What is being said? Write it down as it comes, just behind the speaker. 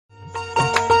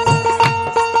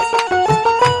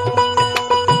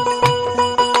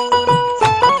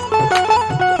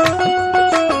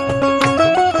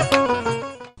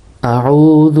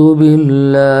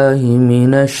بالله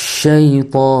من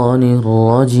الشيطان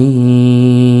الرجيم.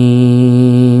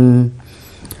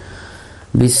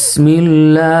 بسم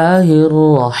الله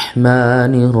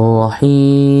الرحمن الرحيم.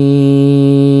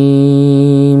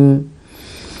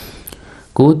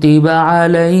 كتب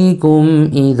عليكم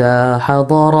إذا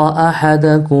حضر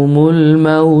أحدكم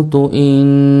الموت إن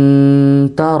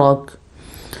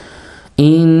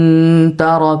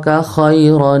ترك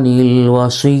خيرا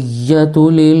الوصية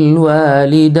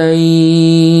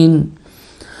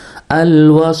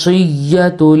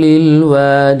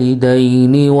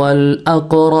للوالدين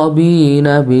والأقربين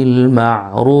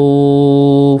بالمعروف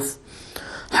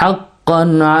حقا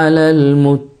على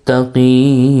المتقين.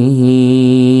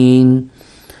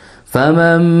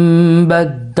 فمن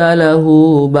بدله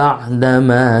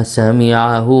بعدما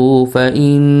سمعه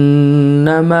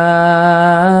فإنما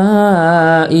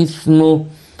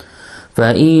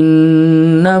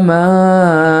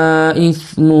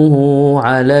إثمه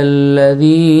على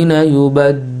الذين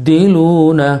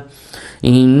يبدلونه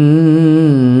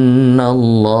إن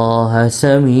الله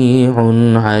سميع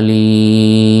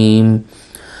عليم.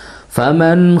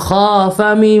 فمن خاف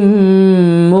من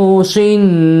موص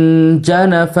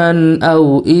جنفا أو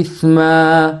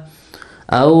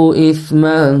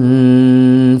إثما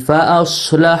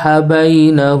فأصلح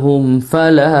بينهم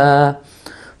فلا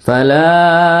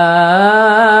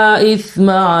إثم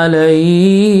عليه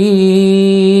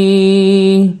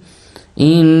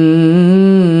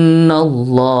إن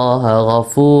الله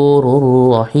غفور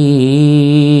رحيم.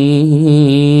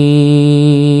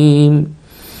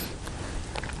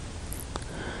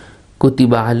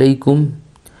 كتب عليكم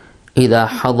إذا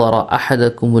حضر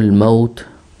أحدكم الموت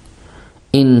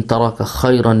إن ترك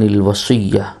خيرا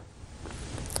الوصية.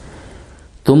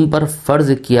 تم پر فرض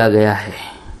کیا گیا ہے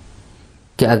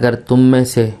کہ اگر تم میں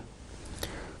سے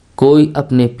کوئی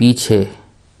اپنے پیچھے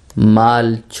مال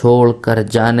چھوڑ کر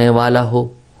جانے والا ہو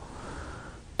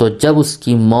تو جب اس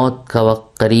کی موت کا وقت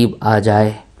قریب آ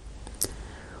جائے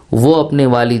وہ اپنے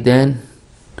والدین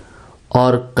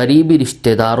اور قریبی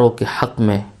رشتہ داروں کے حق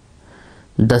میں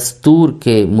دستور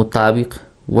کے مطابق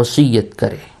وصیت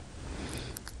کرے.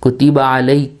 کتب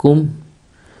علیکم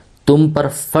تم پر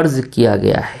فرض کیا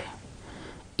گیا ہے.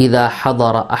 اذا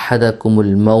حضر احدکم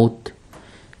الموت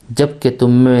جب کہ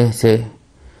تم میں سے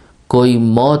کوئی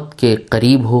موت کے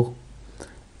قریب ہو.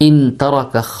 ان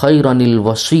ترک خیرا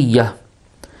الوصیہ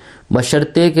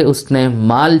بشرطے کہ اس نے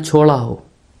مال چھوڑا ہو.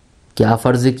 کیا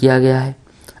فرض کیا گیا ہے؟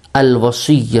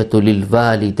 الوصیۃ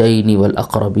للوالدین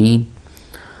والاقربین.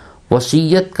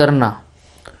 وصیت کرنا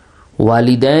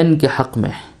والدین کے حق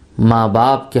میں، ماں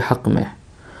باپ کے حق میں،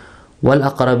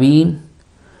 والاقربین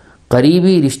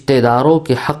قریبی رشتہ داروں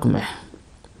کے حق میں،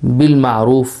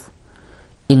 بالمعروف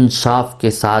انصاف کے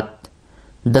ساتھ،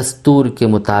 دستور کے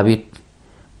مطابق،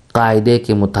 قاعدے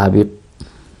کے مطابق.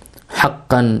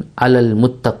 حقاً علی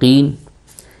المتقین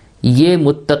یہ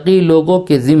متقی لوگوں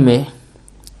کے ذمے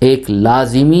ایک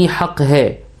لازمی حق ہے.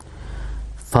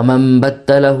 فمن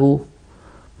بدلہ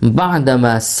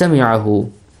بعدما سمعه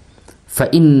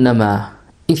فإنما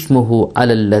اسمه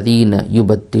علی الذین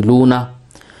یبدلونہ.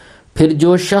 پھر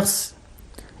جو شخص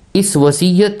اس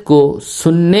وصیت کو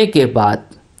سننے کے بعد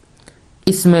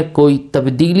اس میں کوئی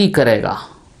تبدیلی کرے گا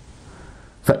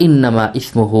فإنما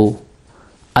اسمه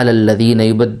علی الذین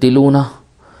یبدلونہ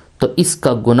تو اس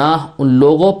کا گناہ ان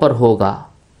لوگوں پر ہوگا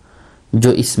جو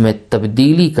اس میں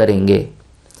تبدیلی کریں گے.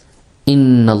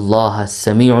 ان اللہ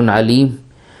سمیع علیم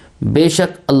بے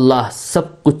شک اللہ سب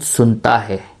کچھ سنتا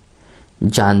ہے،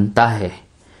 جانتا ہے.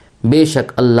 بے شک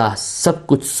اللہ سب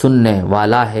کچھ سننے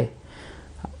والا ہے،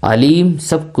 علیم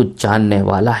سب کچھ جاننے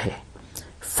والا ہے.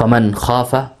 فمن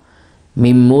خاف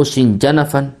من موص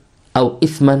جنفا او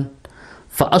اثما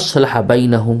فاصلح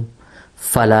بینہم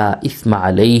فلا اثم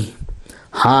علیہ.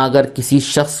 ہاں اگر کسی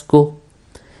شخص کو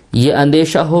یہ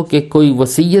اندیشہ ہو کہ کوئی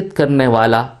وصیت کرنے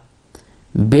والا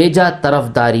بیجا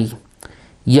طرفداری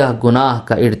یا گناہ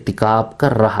کا ارتکاب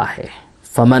کر رہا ہے.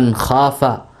 فمن خاف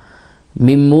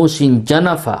من موص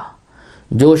جنفا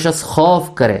جو شخص خوف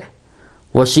کرے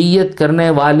وصیت کرنے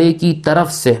والے کی طرف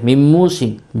سے من موص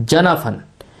جنفا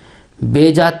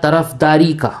بیجا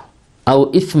طرفداری کا، او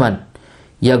اثمن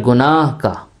یا گناہ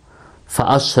کا،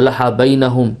 فاصلح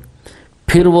بینہم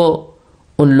پھر وہ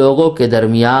ان لوگوں کے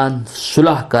درمیان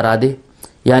صلح کرا دے،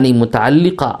 یعنی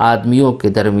متعلقہ آدمیوں کے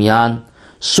درمیان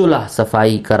صلح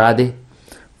صفائی کرا دے.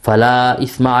 فلا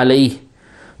اثم علیہ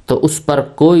تو اس پر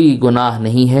کوئی گناہ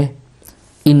نہیں ہے.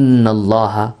 ان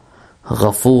اللہ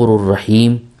غفور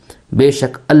الرحیم بے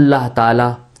شک اللہ تعالی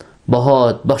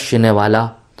بہت بخشنے والا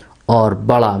اور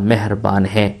بڑا مہربان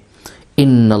ہے.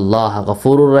 ان اللہ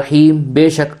غفور الرحیم بے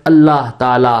شک اللہ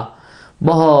تعالی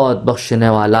بہت بخشنے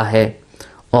والا ہے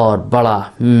اور بڑا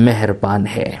مہربان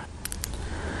ہے۔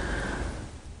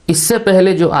 اس سے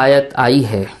پہلے جو آیت آئی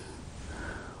ہے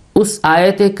اس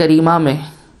آیت کریمہ میں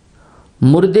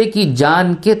مردے کی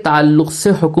جان کے تعلق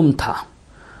سے حکم تھا۔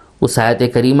 اس آیت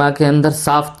کریمہ کے اندر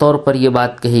صاف طور پر یہ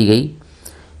بات کہی گئی،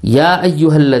 یا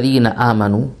ایھا الذین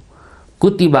آمنوا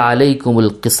کتب علیکم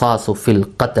القصاص فی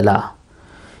القتلی،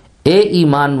 اے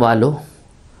ایمان والو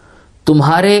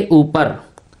تمہارے اوپر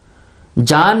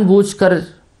جان بوجھ کر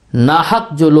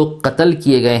ناحق جو لوگ قتل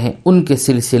کیے گئے ہیں ان کے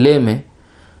سلسلے میں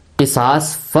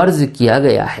قصاص فرض کیا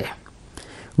گیا ہے۔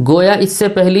 گویا اس سے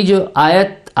پہلی جو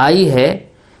آیت آئی ہے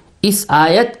اس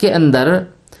آیت کے اندر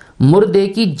مردے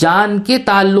کی جان کے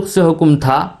تعلق سے حکم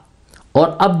تھا، اور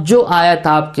اب جو آیت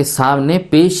آپ کے سامنے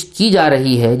پیش کی جا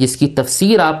رہی ہے، جس کی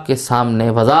تفسیر آپ کے سامنے،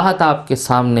 وضاحت آپ کے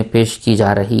سامنے پیش کی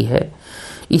جا رہی ہے،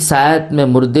 اس آیت میں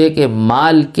مردے کے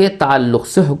مال کے تعلق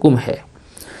سے حکم ہے۔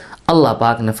 اللہ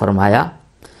پاک نے فرمایا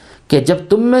کہ جب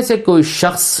تم میں سے کوئی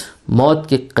شخص موت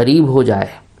کے قریب ہو جائے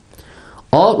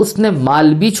اور اس نے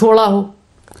مال بھی چھوڑا ہو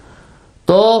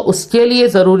تو اس کے لیے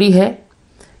ضروری ہے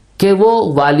کہ وہ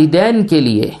والدین کے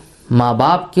لیے، ماں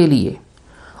باپ کے لیے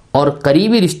اور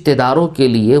قریبی رشتہ داروں کے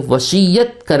لیے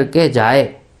وصیت کر کے جائے،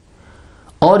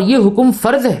 اور یہ حکم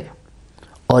فرض ہے۔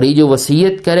 اور یہ جو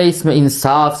وصیت کرے اس میں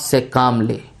انصاف سے کام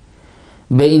لے،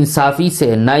 بے انصافی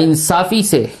سے، ناانصافی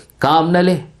سے کام نہ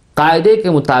لے، قاعدے کے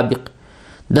مطابق،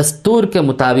 دستور کے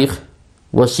مطابق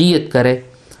وصیت کرے۔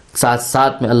 ساتھ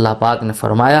ساتھ میں اللہ پاک نے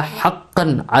فرمایا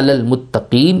حقاً علی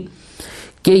المتقین،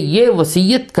 کہ یہ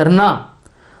وصیت کرنا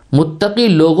متقی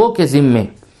لوگوں کے ذمے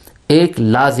ایک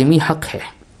لازمی حق ہے۔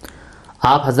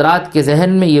 آپ حضرات کے ذہن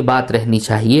میں یہ بات رہنی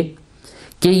چاہیے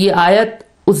کہ یہ آیت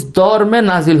اس دور میں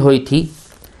نازل ہوئی تھی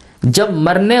جب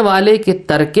مرنے والے کے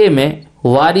ترکے میں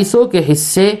وارثوں کے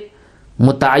حصے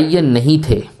متعین نہیں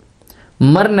تھے۔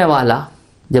 مرنے والا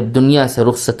جب دنیا سے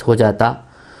رخصت ہو جاتا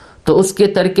تو اس کے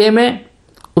ترکے میں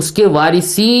اس کے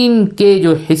وارثین کے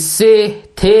جو حصے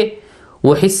تھے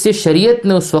وہ حصے شریعت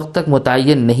نے اس وقت تک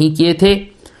متعین نہیں کیے تھے،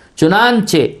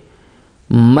 چنانچہ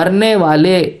مرنے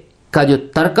والے کا جو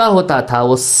ترکہ ہوتا تھا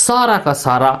وہ سارا کا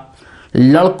سارا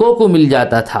لڑکوں کو مل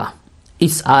جاتا تھا۔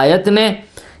 اس آیت نے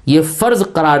یہ فرض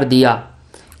قرار دیا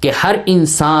کہ ہر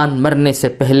انسان مرنے سے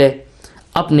پہلے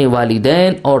اپنے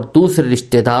والدین اور دوسرے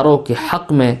رشتہ داروں کے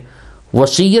حق میں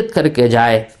وصیت کر کے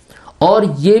جائے، اور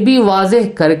یہ بھی واضح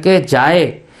کر کے جائے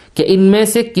کہ ان میں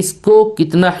سے کس کو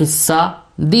کتنا حصہ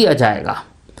دیا جائے گا۔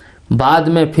 بعد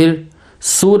میں پھر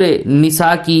سورہ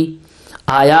نساء کی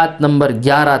آیات نمبر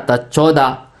 11 تا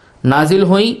 14 نازل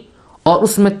ہوئیں، اور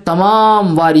اس میں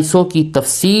تمام وارثوں کی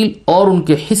تفصیل اور ان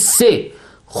کے حصے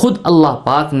خود اللہ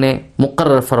پاک نے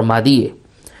مقرر فرما دیے۔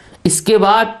 اس کے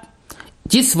بعد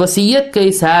جس وصیت کا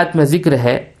اس آیت میں ذکر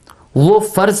ہے وہ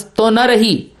فرض تو نہ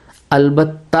رہی،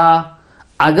 البتہ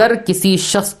اگر کسی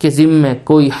شخص کے ذمے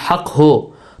کوئی حق ہو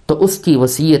تو اس کی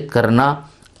وصیت کرنا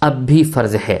اب بھی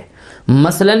فرض ہے۔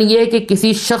 مثلا یہ کہ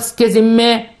کسی شخص کے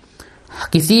ذمے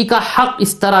کسی کا حق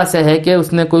اس طرح سے ہے کہ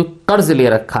اس نے کوئی قرض لے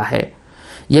رکھا ہے،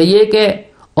 یا یہ کہ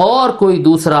اور کوئی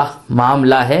دوسرا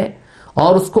معاملہ ہے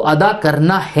اور اس کو ادا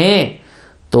کرنا ہے،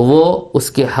 تو وہ اس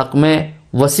کے حق میں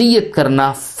وصیت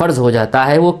کرنا فرض ہو جاتا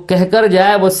ہے۔ وہ کہہ کر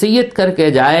جائے، وصیت کر کے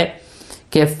جائے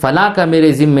کہ فلاں کا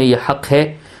میرے ذمے یہ حق ہے،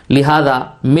 لہذا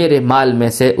میرے مال میں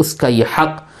سے اس کا یہ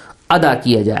حق ادا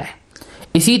کیا جائے۔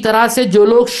 اسی طرح سے جو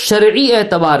لوگ شرعی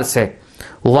اعتبار سے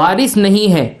وارث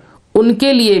نہیں ہیں ان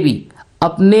کے لیے بھی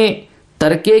اپنے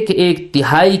ترکے کے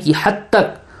 1/3 کی حد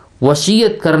تک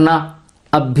وصیت کرنا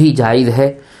اب بھی جائز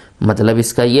ہے۔ مطلب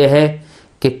اس کا یہ ہے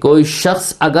کہ کوئی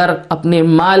شخص اگر اپنے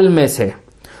مال میں سے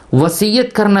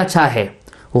وصیت کرنا چاہے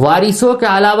وارثوں کے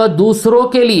علاوہ دوسروں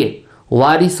کے لیے،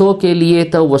 وارثوں کے لیے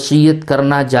تو وصیت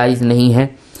کرنا جائز نہیں ہے،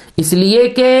 اس لیے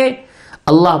کہ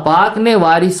اللہ پاک نے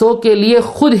وارثوں کے لیے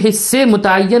خود حصے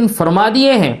متعین فرما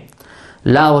دیے ہیں۔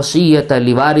 لا وصیت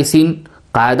لوارث،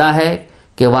 قاعدہ ہے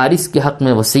کہ وارث کے حق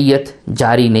میں وصیت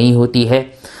جاری نہیں ہوتی ہے۔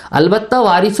 البتہ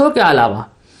وارثوں کے علاوہ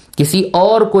کسی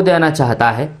اور کو دینا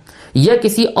چاہتا ہے یا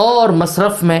کسی اور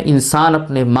مصرف میں انسان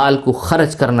اپنے مال کو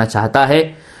خرچ کرنا چاہتا ہے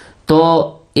تو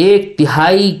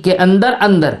 1/3 کے اندر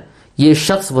اندر یہ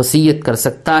شخص وصیت کر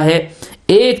سکتا ہے،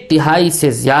 1/3 سے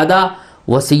زیادہ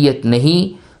وصیت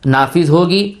نہیں نافذ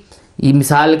ہوگی۔ یہ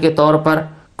مثال کے طور پر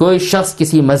کوئی شخص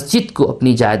کسی مسجد کو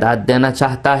اپنی جائیداد دینا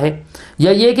چاہتا ہے،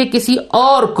 یا یہ کہ کسی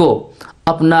اور کو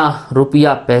اپنا روپیہ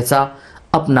پیسہ،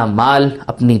 اپنا مال،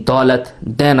 اپنی دولت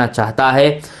دینا چاہتا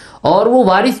ہے اور وہ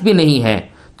وارث بھی نہیں ہے،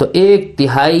 تو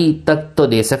 1/3 تک تو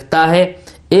دے سکتا ہے۔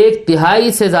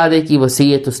 1/3 سے زیادہ کی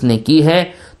وصیت اس نے کی ہے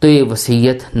تو یہ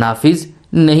وصیت نافذ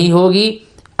نہیں ہوگی۔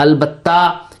 البتہ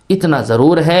اتنا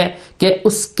ضرور ہے کہ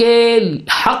اس کے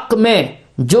حق میں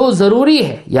جو ضروری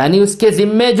ہے، یعنی اس کے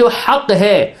ذمے جو حق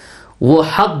ہے، وہ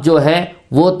حق جو ہے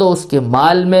وہ تو اس کے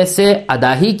مال میں سے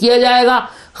ادا ہی کیا جائے گا،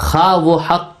 خواہ وہ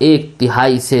حق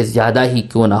 1/3 سے زیادہ ہی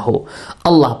کیوں نہ ہو۔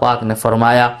 اللہ پاک نے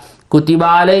فرمایا کتب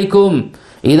علیکم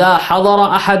اذا حضر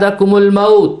احدکم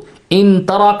الموت ان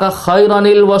ترک خیرا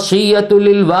الوصیۃ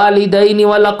للوالدین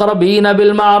والاقربین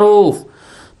بالمعروف،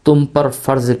 تم پر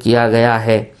فرض کیا گیا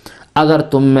ہے اگر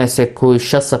تم میں سے کوئی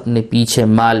شخص اپنے پیچھے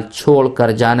مال چھوڑ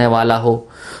کر جانے والا ہو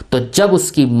تو جب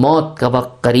اس کی موت کا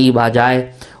وقت قریب آ جائے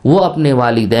وہ اپنے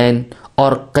والدین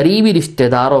اور قریبی رشتہ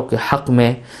داروں کے حق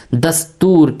میں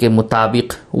دستور کے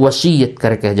مطابق وصیت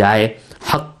کر کے جائے،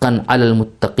 حقاً علی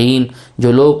المتقین،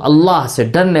 جو لوگ اللہ سے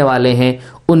ڈرنے والے ہیں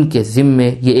ان کے ذمے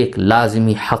یہ ایک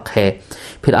لازمی حق ہے۔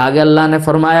 پھر آگے اللہ نے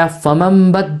فرمایا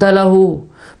فَمَن بَدَّلَهُ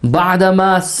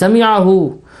بَعْدَمَا سَمِعَهُ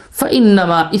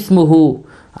فَإِنَّمَا إِثْمُهُ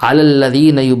عَلَى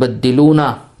الَّذِينَ يُبَدِّلُونَ،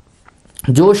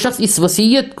 جو شخص اس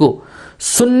وصیت کو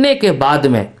سننے کے بعد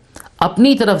میں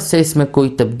اپنی طرف سے اس میں کوئی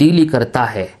تبدیلی کرتا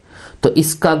ہے تو اس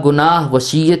کا گناہ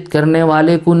وصیت کرنے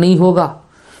والے کو نہیں ہوگا،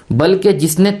 بلکہ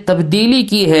جس نے تبدیلی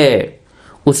کی ہے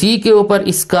اسی کے اوپر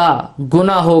اس کا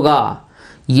گناہ ہوگا،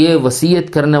 یہ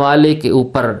وصیت کرنے والے کے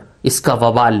اوپر اس کا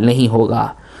وبال نہیں ہوگا۔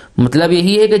 مطلب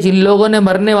یہی ہے کہ جن لوگوں نے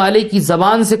مرنے والے کی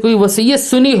زبان سے کوئی وصیت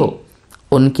سنی ہو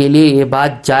ان کے لیے یہ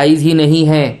بات جائز ہی نہیں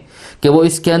ہے کہ وہ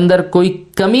اس کے اندر کوئی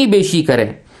کمی بیشی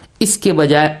کریں، اس کے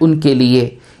بجائے ان کے لیے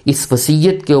اس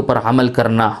وصیت کے اوپر عمل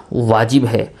کرنا واجب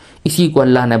ہے۔ اسی کو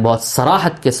اللہ نے بہت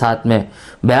صراحت کے ساتھ میں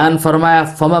بیان فرمایا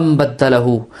فَمَن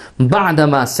بَدَّلَهُ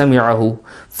بَعْدَمَا سَمِعَهُ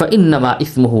فَإِنَّمَا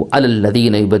إِثْمُهُ عَلَى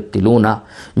الَّذِينَ يُبَدِّلُونَ،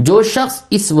 جو شخص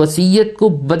اس وصیت کو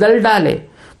بدل ڈالے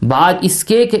بعد اس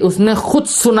کے کہ اس نے خود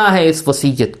سنا ہے اس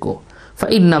وصیت کو،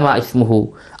 فَإِنَّمَا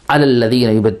إِثْمُهُ عَلَى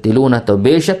الَّذِينَ يُبَدِّلُونَ، تو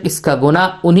بے شک اس کا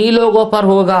گناہ انہی لوگوں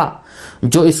پر ہوگا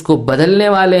جو اس کو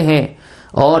بدلنے والے ہیں،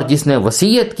 اور جس نے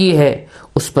وصیت کی ہے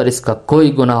اس پر اس کا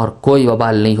کوئی گناہ اور کوئی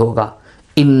وبال نہیں ہوگا۔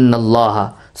 ان اللہ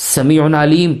سمیع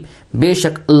علیم، بے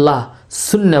شک اللہ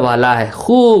سننے والا ہے،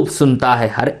 خوب سنتا ہے،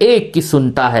 ہر ایک کی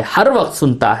سنتا ہے، ہر وقت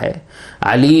سنتا ہے،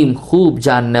 علیم خوب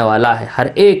جاننے والا ہے، ہر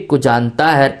ایک کو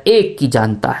جانتا ہے، ہر ایک کی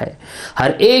جانتا ہے،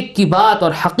 ہر ایک کی بات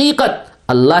اور حقیقت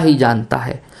اللہ ہی جانتا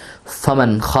ہے۔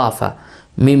 فمن خاف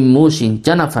من موص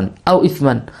جنفا او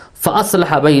اثما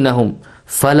فاصلح بینہم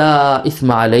فلا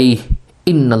اثم علیہ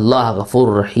ان اللہ غفور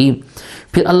رحیم۔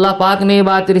 پھر اللہ پاک نے یہ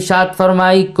بات ارشاد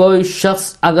فرمائی کوئی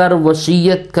شخص اگر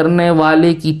وصیت کرنے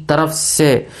والے کی طرف سے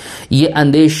یہ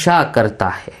اندیشہ کرتا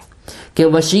ہے کہ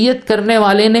وصیت کرنے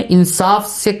والے نے انصاف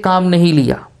سے کام نہیں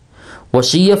لیا،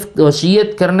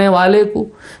 وصیت کرنے والے کو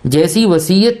جیسی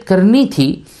وصیت کرنی تھی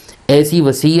ایسی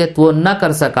وصیت وہ نہ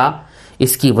کر سکا،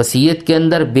 اس کی وصیت کے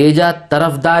اندر بیجا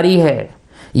طرفداری ہے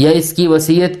یا اس کی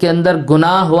وصیت کے اندر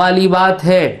گناہ والی بات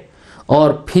ہے،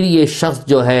 اور پھر یہ شخص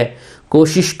جو ہے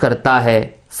کوشش کرتا ہے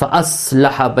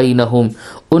فَأَصْلَحَ بَيْنَهُمْ،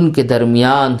 ان کے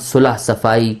درمیان صلح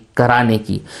صفائی کرانے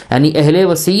کی، یعنی اہل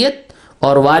وصیت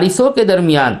اور وارثوں کے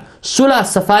درمیان صلح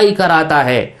صفائی کراتا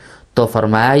ہے، تو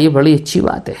فرمایا یہ بڑی اچھی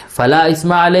بات ہے، فلا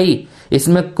اسم علیہ، اس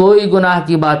میں کوئی گناہ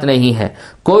کی بات نہیں ہے،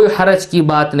 کوئی حرج کی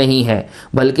بات نہیں ہے،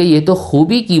 بلکہ یہ تو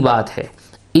خوبی کی بات ہے۔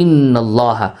 ان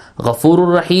اللہ غفور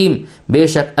الرحیم، بے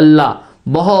شک اللہ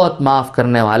بہت معاف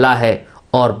کرنے والا ہے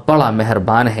اور بڑا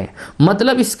مہربان ہے۔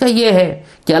 مطلب اس کا یہ ہے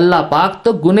کہ اللہ پاک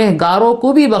تو گنہگاروں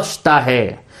کو بھی بخشتا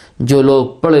ہے، جو لوگ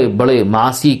بڑے بڑے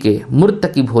معاصی کے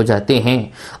مرتکب ہو جاتے ہیں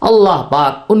اللہ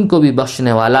پاک ان کو بھی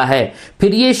بخشنے والا ہے۔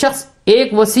 پھر یہ شخص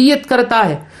ایک وصیت کرتا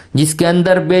ہے جس کے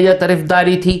اندر بیجا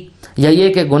طرفداری تھی یا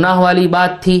یہ کہ گناہ والی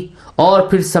بات تھی، اور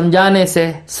پھر سمجھانے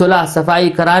سے صلح صفائی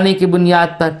کرانے کی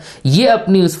بنیاد پر یہ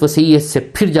اپنی اس وصیت سے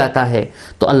پھر جاتا ہے،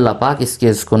 تو اللہ پاک اس کے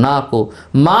اس گناہ کو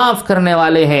معاف کرنے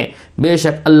والے ہیں۔ بے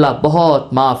شک اللہ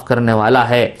بہت معاف کرنے والا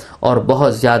ہے اور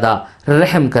بہت زیادہ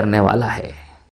رحم کرنے والا ہے۔